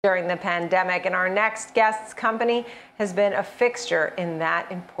during the pandemic, and our next guest's company has been a fixture in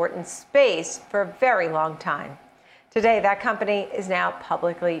that important space for a very long time. Today, that company is now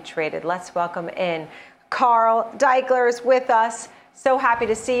publicly traded. Let's welcome in Carl Daikeler is with us. So happy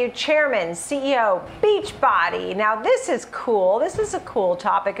to see you, Chairman, CEO, Beachbody. Now, this is cool. This is a cool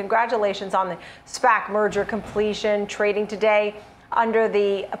topic. Congratulations on the SPAC merger completion, trading today under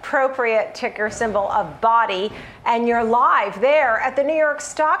the appropriate ticker symbol of BODY, and you're live there at the New York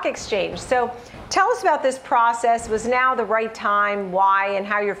Stock Exchange. So tell us about this process. Was now the right time, why, and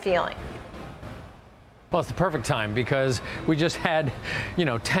how you're feeling? Well, it's the perfect time because we just had,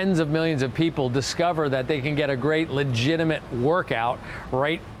 tens of millions of people discover that they can get a great legitimate workout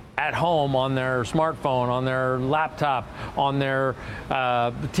right at home on their smartphone, on their laptop, on their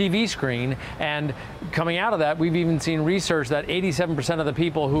TV screen. And coming out of that, we've even seen research that 87% of the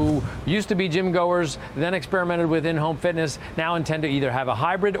people who used to be gym goers, then experimented with in-home fitness, now intend to either have a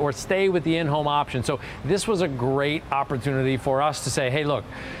hybrid or stay with the in-home option. So this was a great opportunity for us to say, hey, look,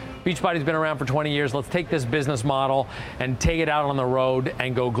 Beachbody's been around for 20 years. Let's take this business model and take it out on the road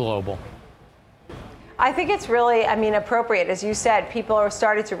and go global. I think it's really, appropriate. As you said, people are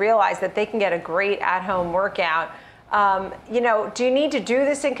starting to realize that they can get a great at-home workout. Do you need to do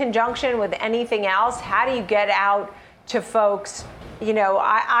this in conjunction with anything else? How do you get out to folks?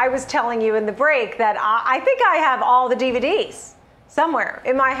 I was telling you in the break that I think I have all the DVDs somewhere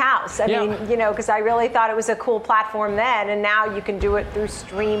in my house. Because I really thought it was a cool platform then, and now you can do it through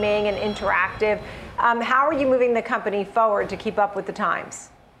streaming and interactive. How are you moving the company forward to keep up with the times?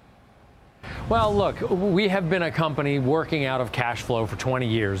 Well, look, we have been a company working out of cash flow for 20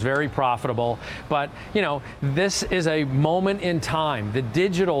 years, very profitable. But, this is a moment in time, the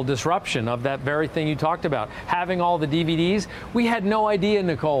digital disruption of that very thing you talked about, having all the DVDs. We had no idea,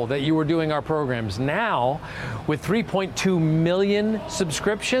 Nicole, that you were doing our programs. Now, with 3.2 million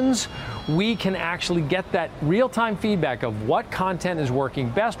subscriptions, we can actually get that real-time feedback of what content is working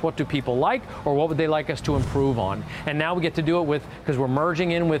best, what do people like, or what would they like us to improve on. And now we get to do it because we're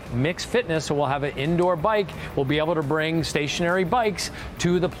merging in with Mix Fitness, so we'll have an indoor bike. We'll be able to bring stationary bikes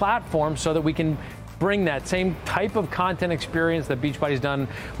to the platform so that we can bring that same type of content experience that Beachbody's done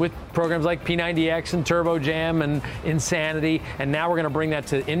with programs like P90X and Turbo Jam and Insanity. And now we're going to bring that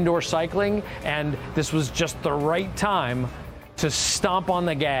to indoor cycling. And this was just the right time to stomp on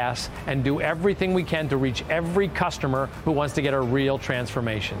the gas and do everything we can to reach every customer who wants to get a real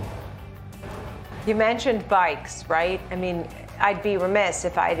transformation. You mentioned bikes, right? I'd be remiss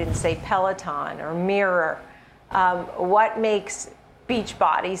if I didn't say Peloton or Mirror. What makes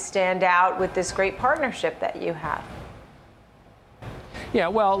Beachbody stand out with this great partnership that you have? Yeah,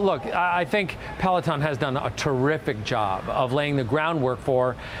 well, look, I think Peloton has done a terrific job of laying the groundwork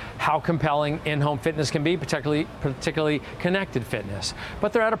for how compelling in-home fitness can be, particularly connected fitness.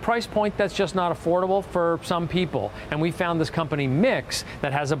 But they're at a price point that's just not affordable for some people. And we found this company, Mix,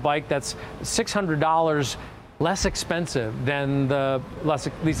 that has a bike that's $600 less expensive than the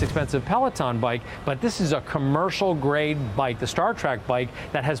least expensive Peloton bike, but this is a commercial grade bike, the Star Trek bike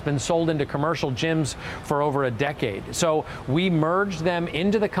that has been sold into commercial gyms for over a decade. So we merged them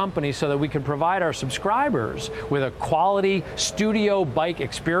into the company so that we could provide our subscribers with a quality studio bike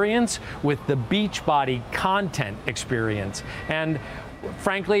experience with the Beachbody content experience. And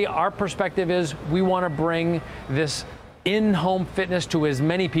frankly, our perspective is we want to bring this in-home fitness to as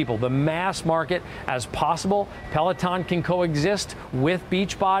many people, the mass market, as possible. Peloton can coexist with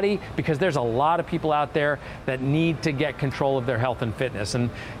Beachbody because there's a lot of people out there that need to get control of their health and fitness.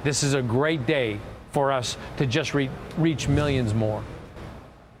 And this is a great day for us to just reach millions more.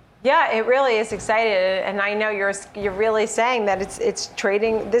 Yeah, it really is exciting, and I know you're really saying that it's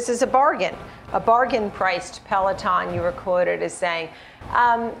trading. This is a bargain priced Peloton. You were quoted as saying.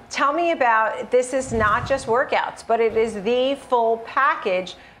 Tell me about, this is not just workouts, but it is the full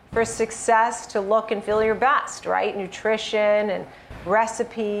package for success to look and feel your best, right? Nutrition and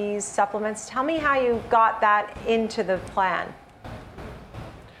recipes, supplements. Tell me how you got that into the plan.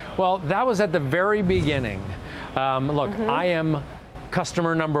 Well, that was at the very beginning. I am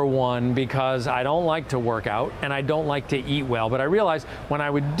customer number one because I don't like to work out and I don't like to eat well. But I realized when I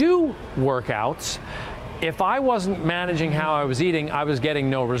would do workouts, if I wasn't managing how I was eating, I was getting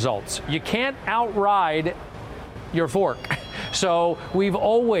no results. You can't outride your fork. So we've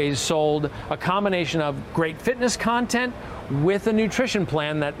always sold a combination of great fitness content with a nutrition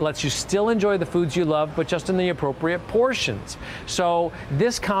plan that lets you still enjoy the foods you love, but just in the appropriate portions. So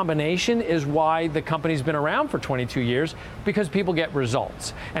this combination is why the company's been around for 22 years, because people get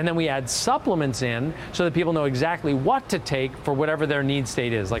results. And then we add supplements in so that people know exactly what to take for whatever their need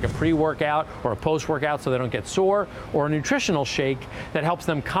state is, like a pre-workout or a post-workout so they don't get sore, or a nutritional shake that helps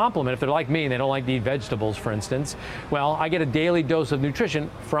them complement. If they're like me and they don't like to eat vegetables, for instance, well, I get a daily dose of nutrition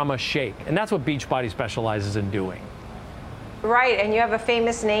from a shake. And that's what Beachbody specializes in doing. Right, and you have a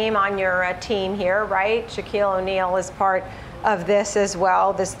famous name on your team here, right? Shaquille O'Neal is part of this as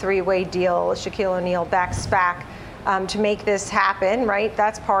well, this three-way deal. Shaquille O'Neal backs SPAC to make this happen, right?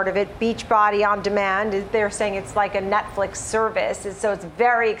 That's part of it. Beachbody On Demand, they're saying it's like a Netflix service, so it's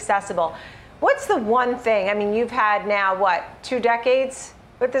very accessible. What's the one thing, I mean, you've had now, what, 2 decades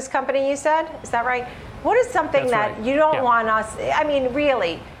with this company, you said? Is that right? What is something That's that right. you don't Yeah. want us, I mean,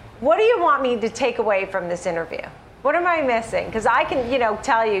 really, what do you want me to take away from this interview? What am I missing? Because I can,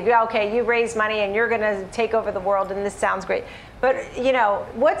 tell you, okay, you raise money and you're going to take over the world and this sounds great. But,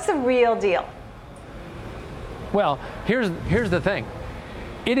 what's the real deal? Well, here's the thing.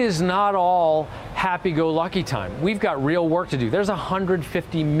 It is not all happy-go-lucky time. We've got real work to do. There's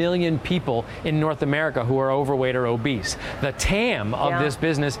 150 million people in North America who are overweight or obese. The TAM of this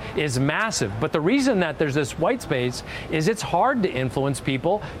business is massive. But the reason that there's this white space is it's hard to influence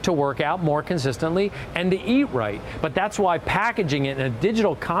people to work out more consistently and to eat right. But that's why packaging it in a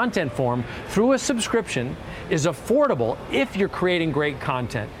digital content form through a subscription is affordable if you're creating great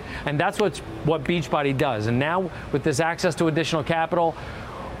content. And that's what Beachbody does. And now with this access to additional capital,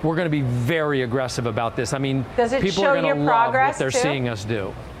 we're going to be very aggressive about this. I mean, people are going to love what they're seeing us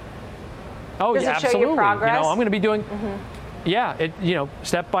do. Oh, Does yeah, it show absolutely. your progress? I'm going to be doing,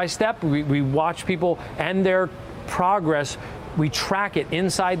 step by step. We watch people and their progress. We track it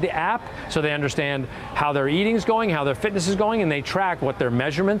inside the app so they understand how their eating's going, how their fitness is going, and they track what their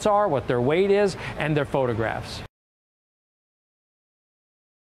measurements are, what their weight is, and their photographs.